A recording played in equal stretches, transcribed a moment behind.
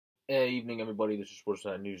Hey, evening, everybody. This is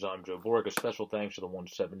Sportsnet News. I'm Joe Boric. A special thanks to the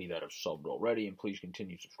 170 that have subbed already, and please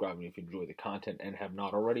continue subscribing if you enjoy the content and have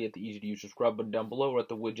not already at the easy-to-use subscribe button down below or at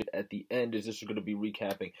the widget at the end, as this is going to be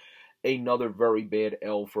recapping another very bad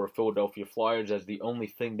L for Philadelphia Flyers, as the only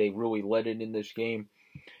thing they really led in this game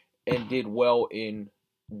and did well in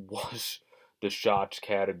was the shots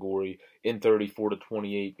category in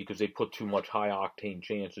 34-28 because they put too much high-octane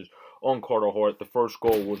chances on Carter Hart. The first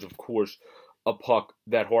goal was, of course, a puck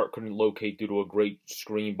that Hart couldn't locate due to a great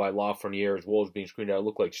screen by Lafreniere, as well as being screened out. It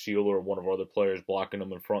looked like Sealer or one of our other players blocking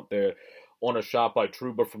him in front there on a shot by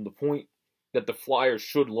Trouba from the point that the Flyers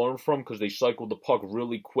should learn from, because they cycled the puck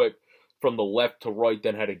really quick from the left to right,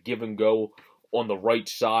 then had a give and go on the right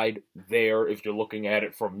side there, if you're looking at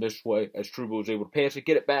it from this way, as Trouba was able to pass it,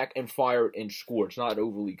 get it back, and fire it and score. It's not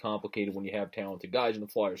overly complicated when you have talented guys, and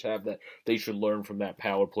the Flyers have that. They should learn from that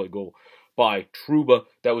power play goal by Trouba.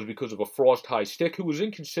 That was because of a Frost high stick, who was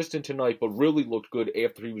inconsistent tonight, but really looked good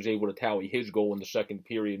after he was able to tally his goal in the second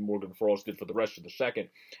period. Morgan Frost did for the rest of the second,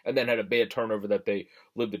 and then had a bad turnover that they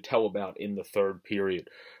lived to tell about in the third period.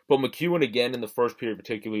 But McEwen, again, in the first period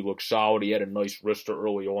particularly, looked solid. He had a nice wrister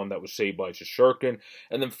early on that was saved by Shesterkin.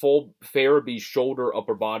 And then Farabee's shoulder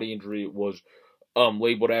upper body injury was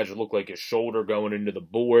labeled as, it looked like his shoulder going into the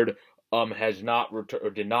board, did not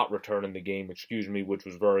return in the game, which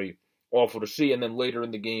was very awful to see. And then later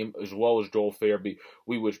in the game, as well as Joel Farabee,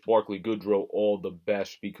 we wish Barclay Goodrow all the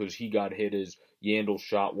best, because he got hit as Yandel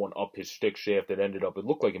shot one up his stick shaft that ended up, it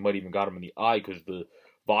looked like it might even got him in the eye, because the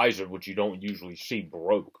visor, which you don't usually see,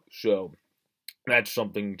 broke. So that's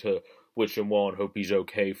something to wish him well and hope he's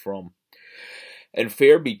okay from. And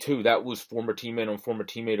Farabee, too, that was former teammate on former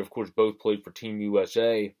teammate. Of course, both played for Team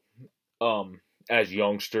USA as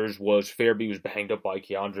youngsters. Farabee was banged up by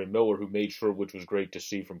Keandre Miller, who made sure, which was great to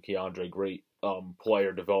see from Keandre, great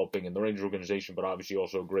player developing in the Rangers organization, but obviously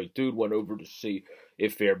also a great dude, went over to see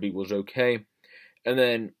if Farabee was okay. And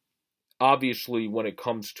then, obviously, when it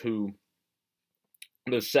comes to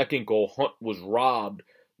the second goal, Hunt was robbed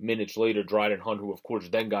minutes later. Dryden Hunt, who of course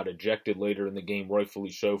then got ejected later in the game, rightfully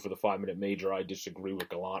so, for the 5-minute major. I disagree with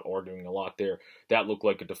Gallant arguing a lot there. That looked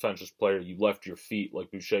like a defenseless player. You left your feet, like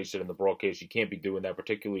Boucher said in the broadcast. You can't be doing that,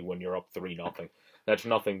 particularly when you're up 3-0. That's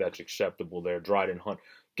nothing that's acceptable there. Dryden Hunt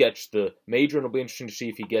gets the major, and it'll be interesting to see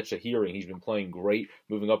if he gets a hearing. He's been playing great,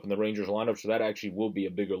 moving up in the Rangers lineup, so that actually will be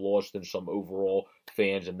a bigger loss than some overall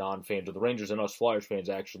fans and non-fans of the Rangers and us Flyers fans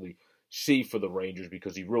actually see for the Rangers,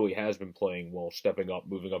 because he really has been playing well, stepping up,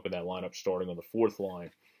 moving up in that lineup, starting on the fourth line,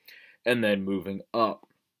 and then moving up.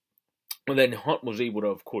 And then Hunt was able to,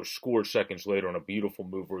 of course, score seconds later on a beautiful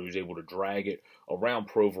move where he was able to drag it around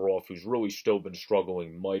Provorov, who's really still been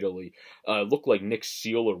struggling mightily. Looked like Nick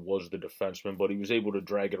Sealer was the defenseman, but he was able to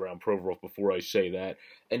drag it around Provorov, before I say that,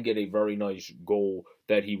 and get a very nice goal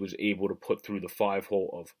that he was able to put through the 5-hole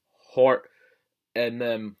of Hart. And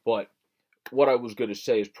then, but what I was going to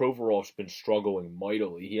say is Provorov's been struggling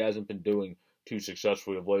mightily. He hasn't been doing too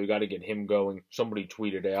successfully of late. We got to get him going. Somebody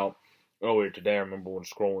tweeted out earlier today, I remember when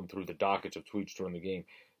scrolling through the dockets of tweets during the game,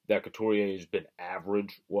 that Couturier has been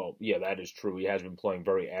average. Well, yeah, that is true. He has been playing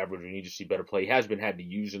very average. We need to see better play. He has been had to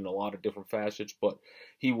use in a lot of different facets, but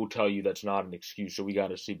he will tell you that's not an excuse, so we got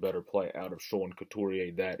to see better play out of Sean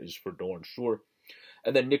Couturier. That is for darn sure.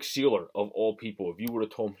 And then Nick Sealer, of all people, if you would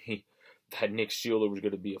have told me that Nick Sealer was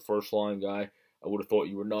going to be a first-line guy, I would have thought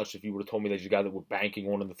you were nuts. If you would have told me that he's a guy that we're banking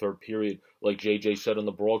on in the third period, like JJ said on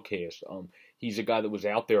the broadcast. He's a guy that was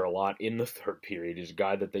out there a lot in the third period. He's a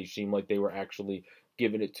guy that they seemed like they were actually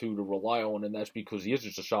giving it to rely on, and that's because he is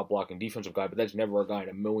just a shot-blocking defensive guy, but that's never a guy in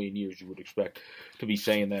a million years you would expect to be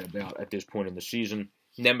saying that about at this point in the season.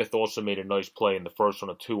 Nemeth also made a nice play in the first on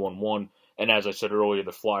a 2-on-1, and as I said earlier,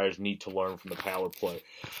 the Flyers need to learn from the power play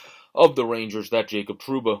of the Rangers that Jacob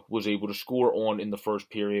Trouba was able to score on in the first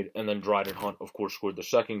period, and then Dryden Hunt, of course, scored the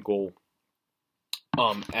second goal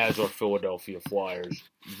as our Philadelphia Flyers.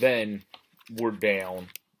 Then we're down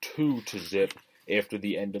 2-0 after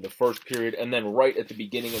the end of the first period, and then right at the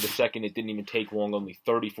beginning of the second, it didn't even take long, only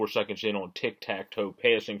 34 seconds in, on tic-tac-toe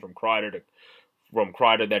passing from Kreider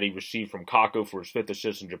that he received from Kakko for his 5th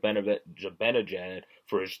assist, and Zibanejad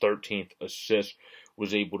for his 13th assist,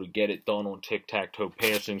 was able to get it done on tic-tac-toe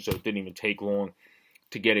passing, so it didn't even take long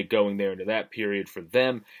to get it going there into that period for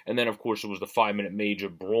them. And then, of course, it was the 5-minute major.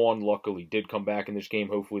 Braun, luckily, did come back in this game.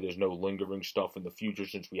 Hopefully there's no lingering stuff in the future,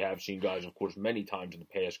 since we have seen guys, of course, many times in the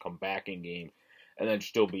past come back in game and then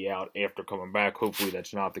still be out after coming back. Hopefully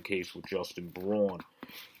that's not the case with Justin Braun.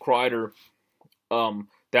 Kreider,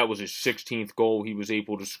 that was his 16th goal he was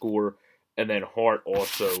able to score. And then Hart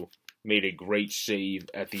also made a great save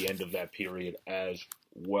at the end of that period as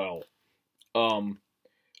well.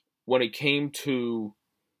 when it came to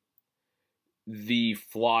the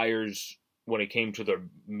Flyers, when it came to their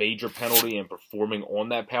major penalty and performing on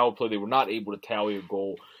that power play, they were not able to tally a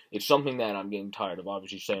goal. It's something that I'm getting tired of,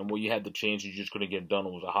 obviously, saying, well, you had the chance, you just couldn't get it done.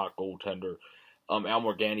 It was a hot goaltender. Al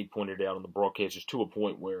Morganti pointed out on the broadcast, it's to a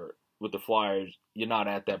point where with the Flyers, you're not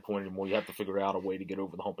at that point anymore. You have to figure out a way to get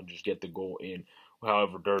over the hump and just get the goal in,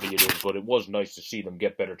 however dirty it is. But it was nice to see them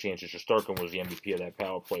get better chances. Shesterkin was the MVP of that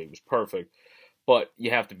power play. It was perfect. But you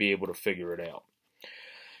have to be able to figure it out.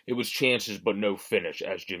 It was chances but no finish,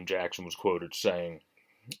 as Jim Jackson was quoted saying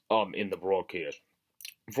in the broadcast.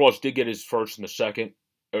 Frost did get his first in the second.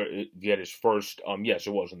 Yes, it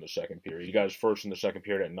was in the second period. He got his first in the second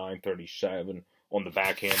period at 9:37 on the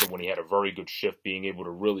backhander when he had a very good shift, being able to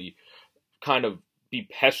really kind of be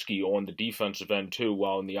pesky on the defensive end too,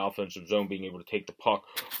 while in the offensive zone being able to take the puck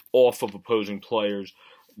off of opposing players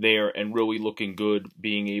there and really looking good,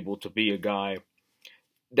 being able to be a guy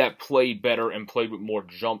that played better and played with more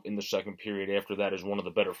jump in the second period after that as one of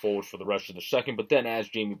the better forwards for the rest of the second. But then, as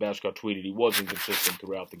Jamie Bascott tweeted, he was inconsistent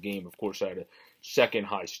throughout the game. Of course, had a second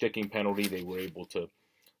high sticking penalty they were able to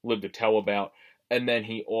live to tell about. And then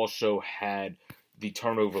he also had the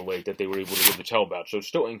turnover late that they were able to live to tell about. So it's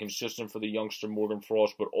still inconsistent for the youngster Morgan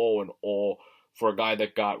Frost, but all in all, for a guy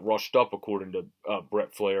that got rushed up, according to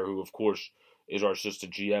Brett Flair, who, of course, is our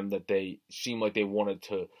assistant GM, that they seem like they wanted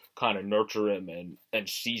to kind of nurture him and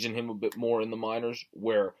season him a bit more in the minors,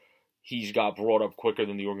 where he's got brought up quicker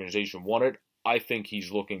than the organization wanted. I think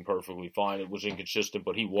he's looking perfectly fine. It was inconsistent,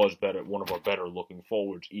 but he was better, one of our better looking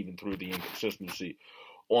forwards, even through the inconsistency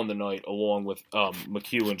on the night, along with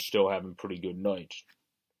McEwen still having pretty good nights.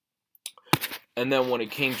 And then when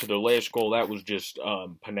it came to the last goal, that was just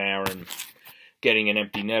Panarin getting an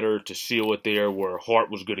empty netter to seal it there, where Hart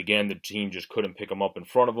was good again. The team just couldn't pick him up in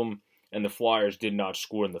front of him. And the Flyers did not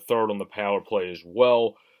score in the third on the power play as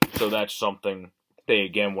well. So that's something they,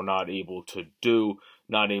 again, were not able to do.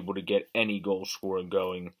 Not able to get any goal scoring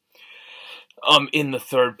going in the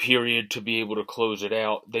third period to be able to close it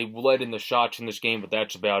out. They led in the shots in this game, but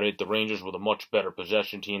that's about it. The Rangers were the much better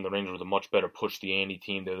possession team. The Rangers were the much better push-the-ante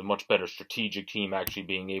team. They're the much better strategic team, actually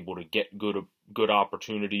being able to get good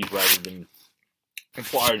opportunities rather than the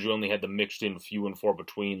Flyers. You only had them mixed in few and far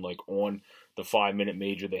between, like on the 5-minute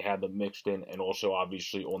major, they had them mixed in, and also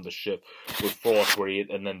obviously on the shift with Frost,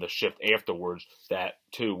 and then the shift afterwards, that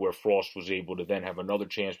too, where Frost was able to then have another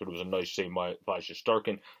chance, but it was a nice save by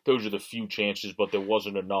Shesterkin. Those are the few chances, but there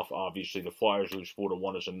wasn't enough. Obviously, the Flyers lose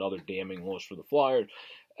 4-1 is another damning loss for the Flyers,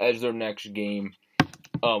 as their next game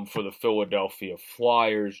for the Philadelphia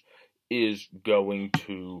Flyers is going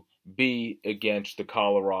to be against the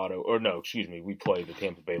we play the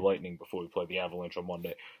Tampa Bay Lightning before we play the Avalanche on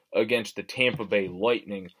Monday, against the Tampa Bay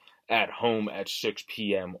Lightning at home at 6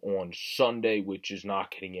 p.m. on Sunday, which is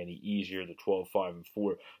not getting any easier. The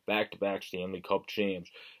 12-5-4 back-to-back Stanley Cup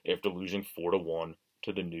champs after losing 4-1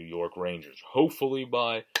 to the New York Rangers. Hopefully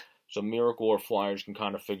by some miracle, our Flyers can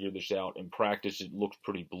kind of figure this out. In practice, it looks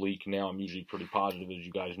pretty bleak now. I'm usually pretty positive, as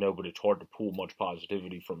you guys know, but it's hard to pull much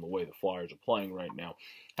positivity from the way the Flyers are playing right now.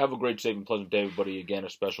 Have a great, safe, and pleasant day, everybody. Again, a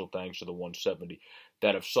special thanks to the 170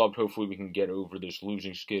 that have subbed. Hopefully, we can get over this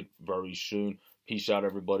losing skid very soon. Peace out,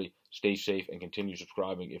 everybody. Stay safe and continue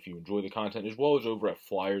subscribing if you enjoy the content, as well as over at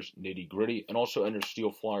Flyers Nitty Gritty. And also enter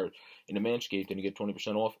Steel Flyers into Manscaped and you get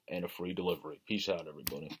 20% off and a free delivery. Peace out,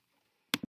 everybody.